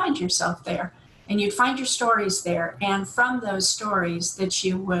that you'd find yourself there and you'd find your stories there. And from those stories that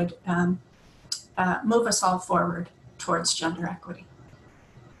you would move us all forward towards gender equity.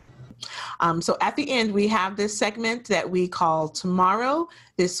 So at the end, we have this segment that we call Tomorrow,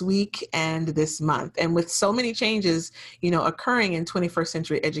 This Week, and This Month. And with so many changes, you know, occurring in 21st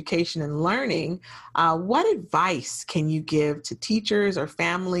century education and learning, what advice can you give to teachers or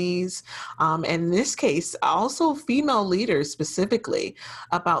families, and in this case, also female leaders specifically,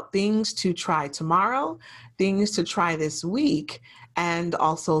 about things to try tomorrow, things to try this week, and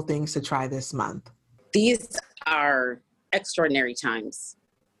also things to try this month? These are extraordinary times.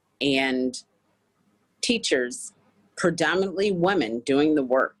 And teachers, predominantly women doing the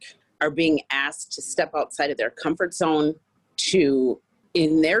work, are being asked to step outside of their comfort zone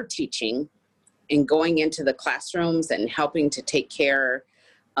in their teaching and going into the classrooms and helping to take care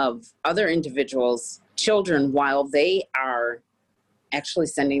of other individuals' children while they are actually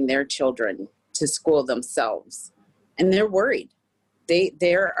sending their children to school themselves. And they're worried.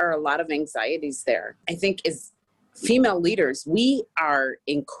 There are a lot of anxieties there. I think as female leaders, we are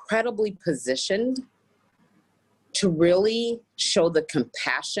incredibly positioned to really show the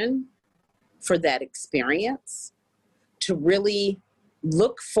compassion for that experience, to really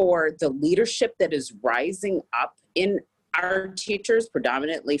look for the leadership that is rising up in our teachers,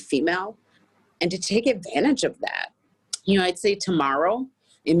 predominantly female, and to take advantage of that. You know, I'd say tomorrow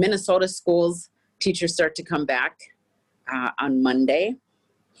in Minnesota schools, teachers start to come back on Monday.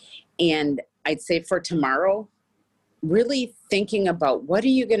 And I'd say for tomorrow, really thinking about what are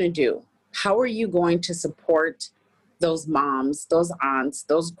you going to do? How are you going to support those moms, those aunts,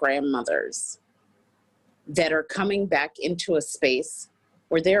 those grandmothers that are coming back into a space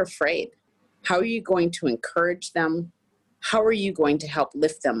where they're afraid? How are you going to encourage them? How are you going to help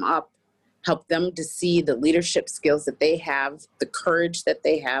lift them up, help them to see the leadership skills that they have, the courage that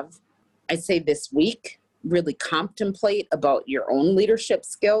they have? I say this week, really contemplate about your own leadership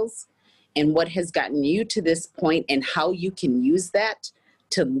skills and what has gotten you to this point and how you can use that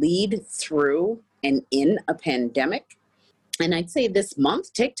to lead through and in a pandemic. And I'd say this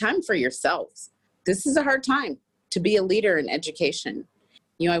month, take time for yourselves. This is a hard time to be a leader in education.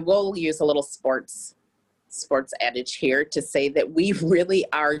 You know, I will use a little sports adage here to say that we really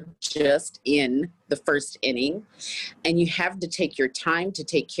are just in the first inning, and you have to take your time to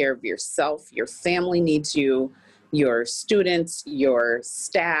take care of yourself. Your family needs you, your students, your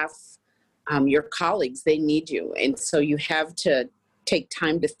staff, your colleagues, they need you. And so you have to take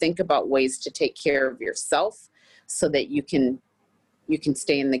time to think about ways to take care of yourself so that you can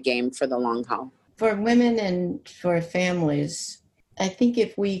stay in the game for the long haul. For women and for families, I think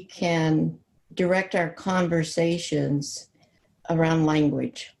if we can direct our conversations around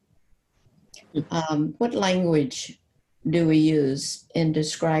language. What language do we use in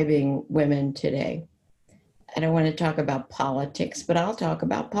describing women today? I don't want to talk about politics, but I'll talk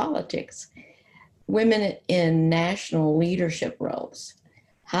about politics. Women in national leadership roles,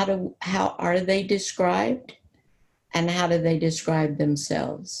 how are they described, and how do they describe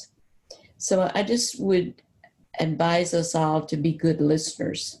themselves? So I just would advise us all to be good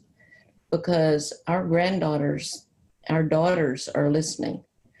listeners, because our granddaughters, our daughters are listening,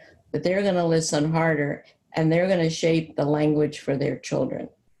 but they're going to listen harder, and they're going to shape the language for their children,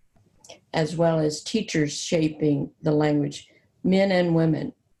 as well as teachers shaping the language men and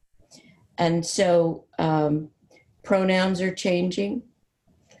women. And so pronouns are changing,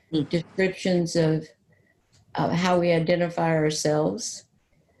 descriptions of how we identify ourselves.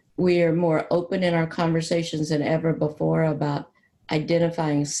 We are more open in our conversations than ever before about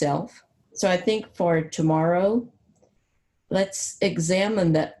identifying self. So I think for tomorrow, let's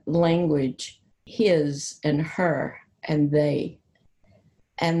examine that language, his and her and they.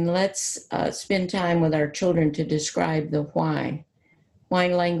 And let's spend time with our children to describe the why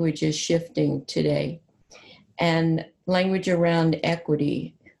language is shifting today. And language around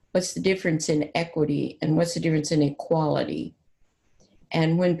equity. What's the difference in equity and what's the difference in equality?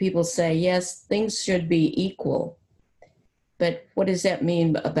 And when people say, yes, things should be equal, but what does that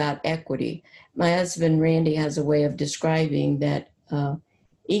mean about equity? My husband, Randy, has a way of describing that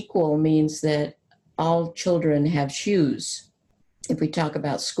equal means that all children have shoes, if we talk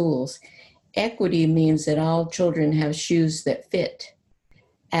about schools. Equity means that all children have shoes that fit.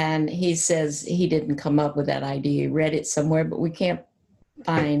 And he says he didn't come up with that idea. He read it somewhere, but we can't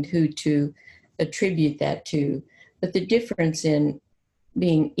find who to attribute that to. But the difference in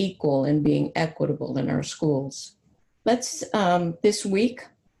being equal and being equitable in our schools. Let's, this week,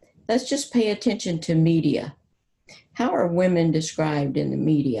 let's just pay attention to media. How are women described in the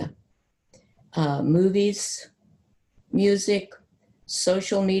media? Movies, music,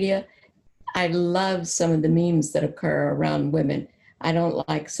 social media. I love some of the memes that occur around women. I don't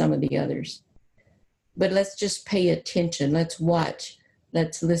like some of the others. But let's just pay attention. Let's watch.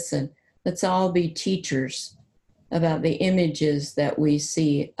 Let's listen. Let's all be teachers about the images that we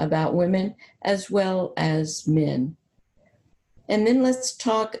see about women as well as men. And then let's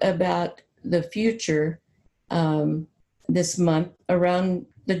talk about the future this month around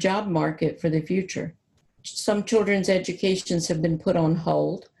the job market for the future. Some children's educations have been put on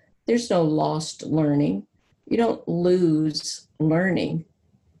hold. There's no lost learning. You don't lose learning.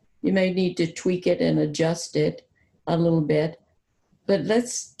 You may need to tweak it and adjust it a little bit. But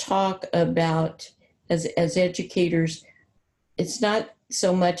let's talk about, as educators, it's not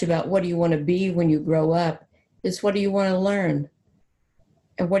so much about what do you want to be when you grow up. It's what do you want to learn?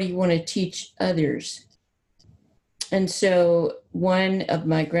 And what do you want to teach others? And so one of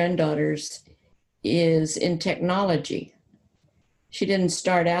my granddaughters is in technology. She didn't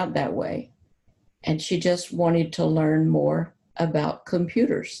start out that way. And she just wanted to learn more about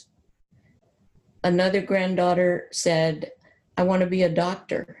computers. Another granddaughter said, I want to be a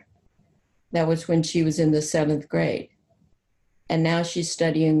doctor. That was when she was in the 7th grade. And now she's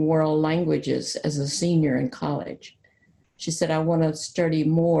studying world languages as a senior in college. She said, I want to study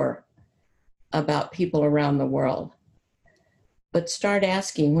more about people around the world. But start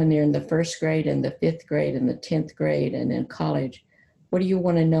asking when they're in the 1st grade and the 5th grade and the 10th grade and in college, what do you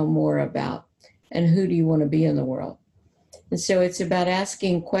want to know more about? And who do you want to be in the world? And so it's about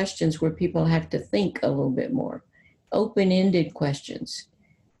asking questions where people have to think a little bit more. Open-ended questions.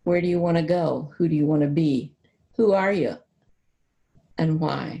 Where do you want to go? Who do you want to be? Who are you? And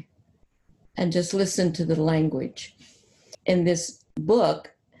why? And just listen to the language. In this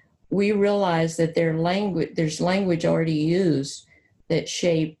book, we realize that there's language already used that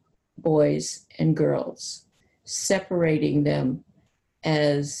shape boys and girls, separating them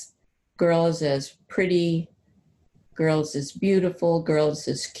as girls as pretty, girls as beautiful, girls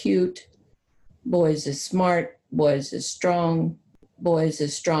as cute, boys as smart, boys as strong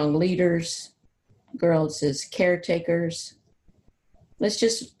leaders, girls as caretakers. Let's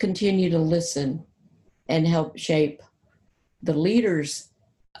just continue to listen and help shape the leaders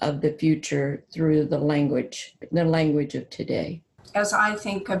of the future through the language of today. As I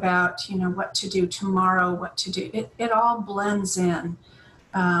think about, what to do tomorrow, what to do, it all blends in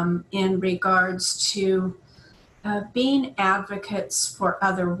regards to being advocates for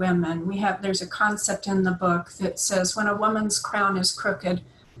other women. There's a concept in the book that says when a woman's crown is crooked,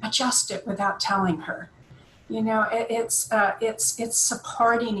 adjust it without telling her. It's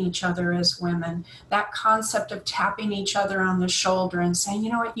supporting each other as women. That concept of tapping each other on the shoulder and saying,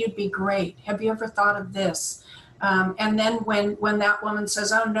 you know what, you'd be great. Have you ever thought of this? And then when that woman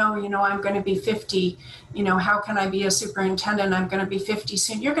says, oh no, I'm going to be 50, how can I be a superintendent? I'm going to be 50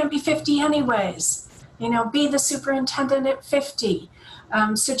 soon. You're going to be 50 anyways. Be the superintendent at 50.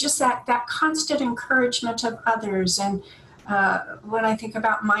 So just that constant encouragement of others. And when I think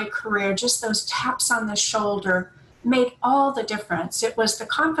about my career, just those taps on the shoulder made all the difference. It was the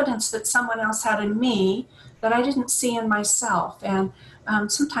confidence that someone else had in me that I didn't see in myself. And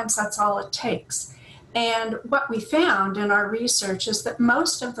sometimes that's all it takes. And what we found in our research is that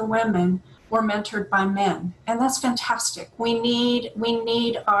most of the women were mentored by men, and that's fantastic. We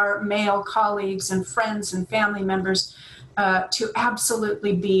need our male colleagues and friends and family members to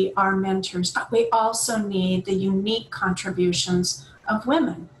absolutely be our mentors, but we also need the unique contributions of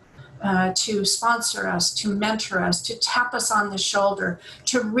women to sponsor us, to mentor us, to tap us on the shoulder,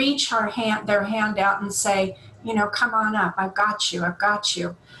 to reach their hand out and say, come on up, I've got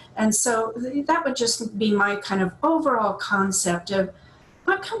you. And so that would just be my kind of overall concept of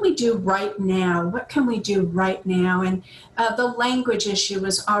what can we do right now? What can we do right now? And the language issue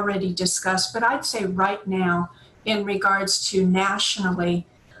was already discussed, but I'd say right now, in regards to nationally,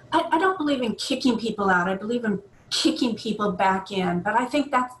 I don't believe in kicking people out. I believe in kicking people back in, but I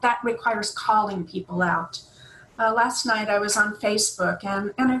think that requires calling people out. Last night I was on Facebook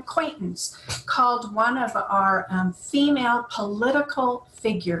and an acquaintance called one of our female political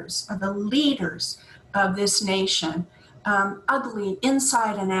figures, or the leaders of this nation, ugly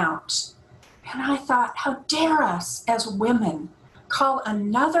inside and out. And I thought, how dare us as women call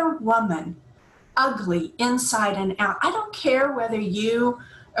another woman ugly inside and out. I don't care whether you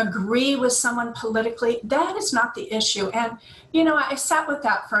agree with someone politically. That is not the issue. And, I sat with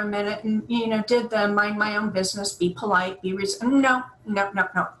that for a minute and, did the mind my own business, be polite, be reasonable. No.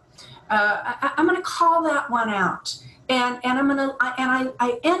 I'm going to call that one out. And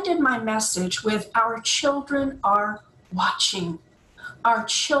I ended my message with our children are watching. Our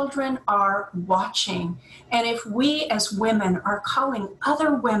children are watching. And if we as women are calling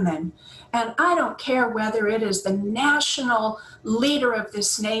other women, and I don't care whether it is the national leader of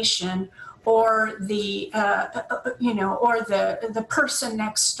this nation or the person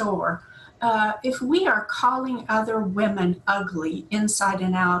next door, if we are calling other women ugly inside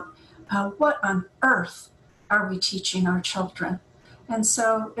and out, what on earth are we teaching our children? And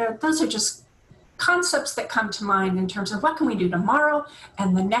so those are just concepts that come to mind in terms of what can we do tomorrow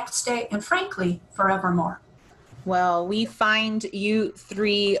and the next day, and frankly, forevermore. Well, we find you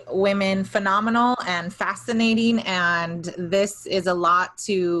three women phenomenal and fascinating, and this is a lot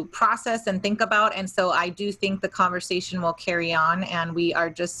to process and think about. And so I do think the conversation will carry on, and we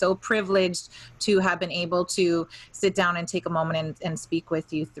are just so privileged to have been able to sit down and take a moment and speak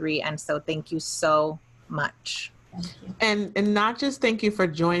with you three. And so thank you so much. And not just thank you for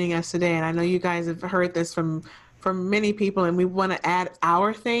joining us today. And I know you guys have heard this from many people, and we want to add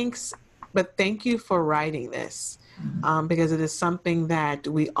our thanks, but thank you for writing this, because it is something that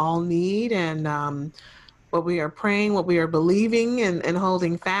we all need. And what we are praying, what we are believing and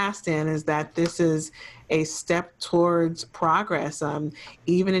holding fast in is that this is a step towards progress,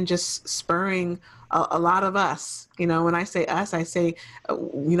 even in just spurring a lot of us. When I say us, I say,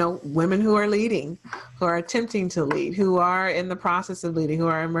 women who are leading, who are attempting to lead, who are in the process of leading, who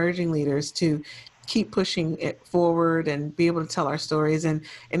are emerging leaders, to keep pushing it forward and be able to tell our stories and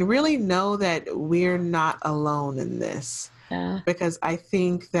really know that we're not alone in this. Yeah. Because I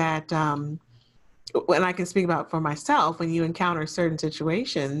think that, when I can speak about for myself, when you encounter certain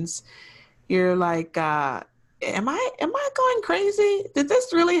situations, you're like, am I going crazy? Did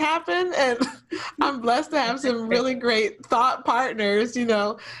this really happen? And I'm blessed to have some really great thought partners,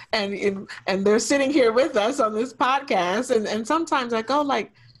 and they're sitting here with us on this podcast. And sometimes I go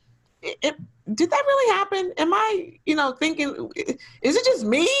like, did that really happen? Am I, thinking, is it just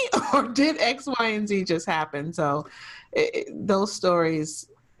me, or did X, Y, and Z just happen? So those stories,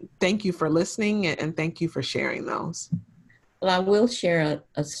 thank you for listening, and thank you for sharing those. Well, I will share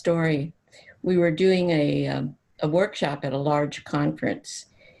a story. We were doing a workshop at a large conference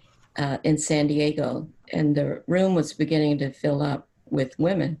in San Diego, and the room was beginning to fill up with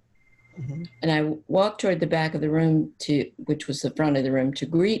women. Mm-hmm. And I walked toward the back of the room, which was the front of the room, to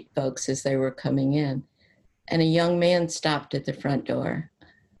greet folks as they were coming in. And a young man stopped at the front door,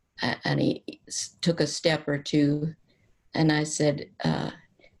 and he took a step or two. And I said,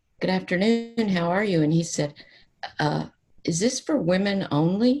 "Good afternoon, how are you?" And he said, "Is this for women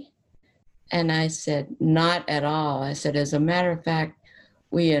only?" And I said, "Not at all." I said, "As a matter of fact,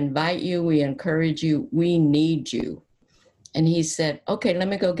 we invite you, we encourage you, we need you." And he said, "Okay, let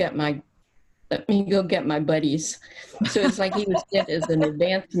me go get my buddies." So it's like he was sent as an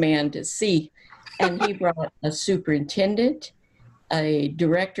advanced man to see. And he brought a superintendent, a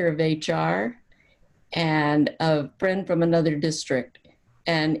director of HR, and a friend from another district.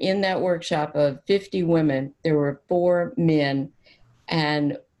 And in that workshop of 50 women, there were 4 men.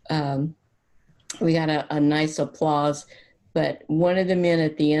 And we got a nice applause. But one of the men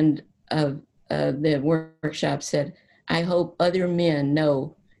at the end of the workshop said, "I hope other men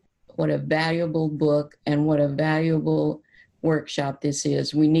know what a valuable book and what a valuable workshop this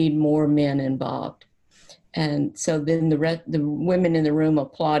is. We need more men involved." And so then the women in the room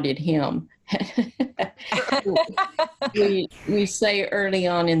applauded him. We say early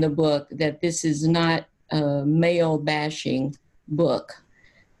on in the book that this is not a male bashing book.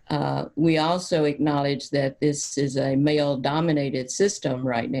 We also acknowledge that this is a male dominated system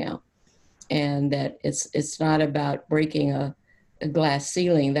right now, and that it's not about breaking a glass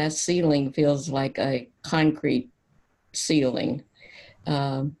ceiling. That ceiling feels like a concrete ceiling.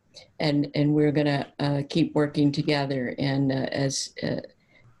 And we're going to keep working together. And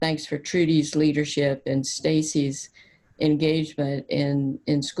thanks for Trudy's leadership and Stacy's engagement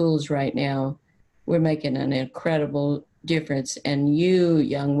in schools right now, we're making an incredible difference. And you,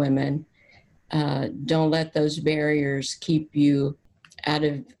 young women, don't let those barriers keep you out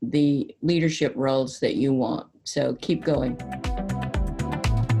of the leadership roles that you want. So keep going.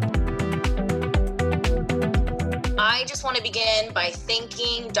 I just want to begin by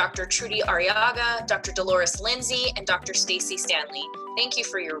thanking Dr. Trudy Arriaga, Dr. Dolores Lindsay, and Dr. Stacy Stanley. Thank you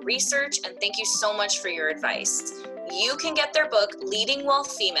for your research, and thank you so much for your advice. You can get their book, Leading Well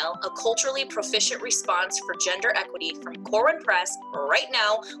Female, A Culturally Proficient Response for Gender Equity from Corwin Press right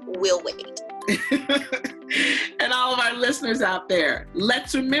now. We'll wait. And all of our listeners out there,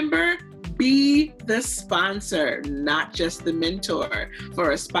 let's remember, be the sponsor, not just the mentor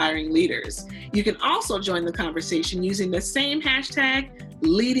for aspiring leaders. You can also join the conversation using the same hashtag,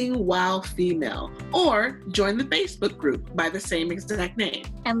 Leading While Female, or join the Facebook group by the same exact name.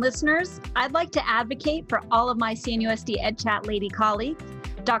 And listeners, I'd like to advocate for all of my CNUSD EdChat lady colleagues,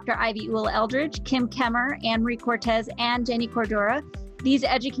 Dr. Ivy Ewell-Eldridge, Kim Kemmer, Anne-Marie Cortez, and Jenny Cordura. These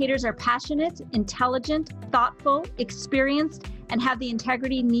educators are passionate, intelligent, thoughtful, experienced, and have the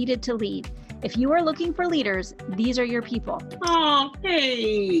integrity needed to lead. If you are looking for leaders, these are your people. Oh,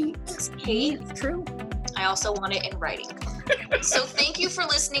 hey. Thanks, Kate. It's true. I also want it in writing. So thank you for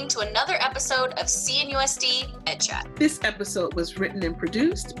listening to another episode of CNUSD EdChat. This episode was written and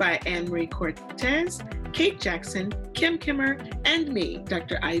produced by Anne-Marie Cortez, Kate Jackson, Kim Kimmer, and me,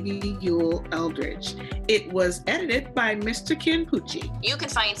 Dr. Ivy Ewell-Eldridge. It was edited by Mr. Ken Pucci. You can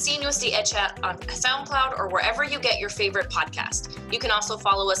find CNUSD EdChat on SoundCloud or wherever you get your favorite podcast. You can also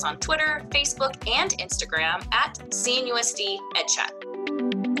follow us on Twitter, Facebook, and Instagram at CNUSD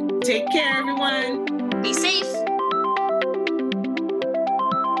EdChat. Take care, everyone. Be safe.